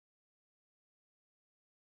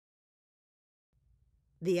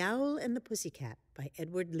The Owl and the Pussycat by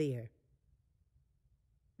Edward Lear.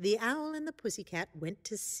 The Owl and the Pussycat went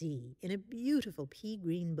to sea in a beautiful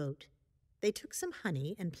pea-green boat. They took some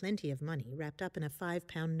honey and plenty of money wrapped up in a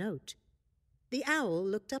 5-pound note. The Owl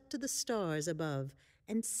looked up to the stars above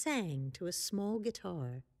and sang to a small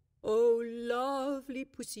guitar. Oh, lovely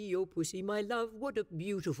pussy, oh pussy, my love, what a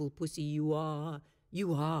beautiful pussy you are.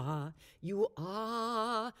 You are, you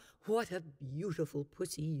are, what a beautiful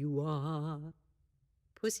pussy you are.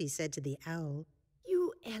 Pussy said to the Owl,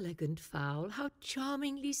 You elegant fowl, how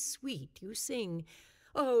charmingly sweet you sing.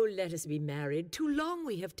 Oh, let us be married, too long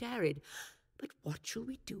we have tarried. But what shall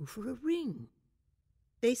we do for a ring?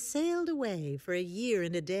 They sailed away for a year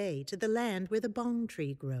and a day to the land where the bong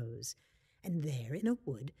tree grows. And there in a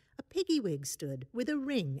wood a piggy-wig stood with a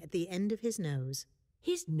ring at the end of his nose.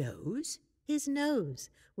 His nose? His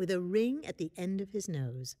nose, with a ring at the end of his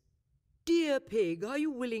nose. Dear pig, are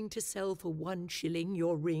you willing to sell for 1 shilling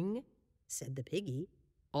your ring? Said the piggy.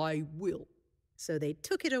 I will. So they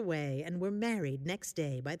took it away and were married next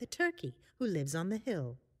day by the turkey who lives on the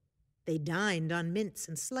hill. They dined on mince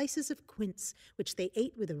and slices of quince, which they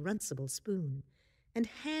ate with a runcible spoon. And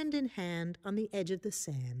hand in hand on the edge of the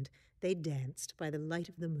sand, they danced by the light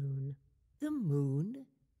of the moon. The moon?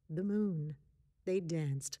 The moon. They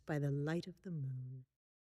danced by the light of the moon.